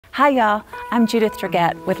Hi y'all, I'm Judith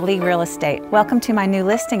Draget with Lee Real Estate. Welcome to my new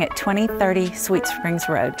listing at 2030 Sweet Springs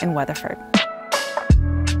Road in Weatherford.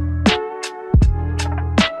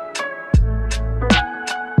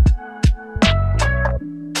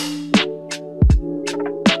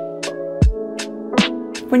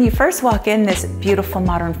 When you first walk in this beautiful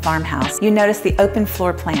modern farmhouse, you notice the open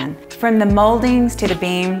floor plan. From the moldings to the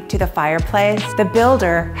beam to the fireplace, the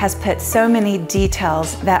builder has put so many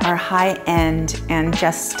details that are high-end and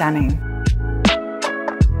just stunning.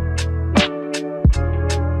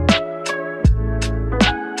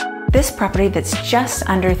 This property that's just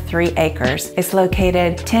under 3 acres is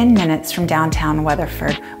located 10 minutes from downtown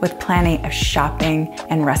Weatherford with plenty of shopping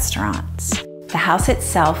and restaurants. The house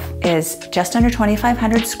itself is just under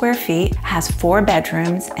 2,500 square feet, has 4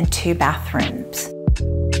 bedrooms and 2 bathrooms.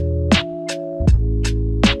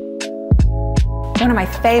 One of my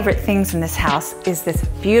favorite things in this house is this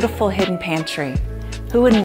beautiful hidden pantry. Who wouldn't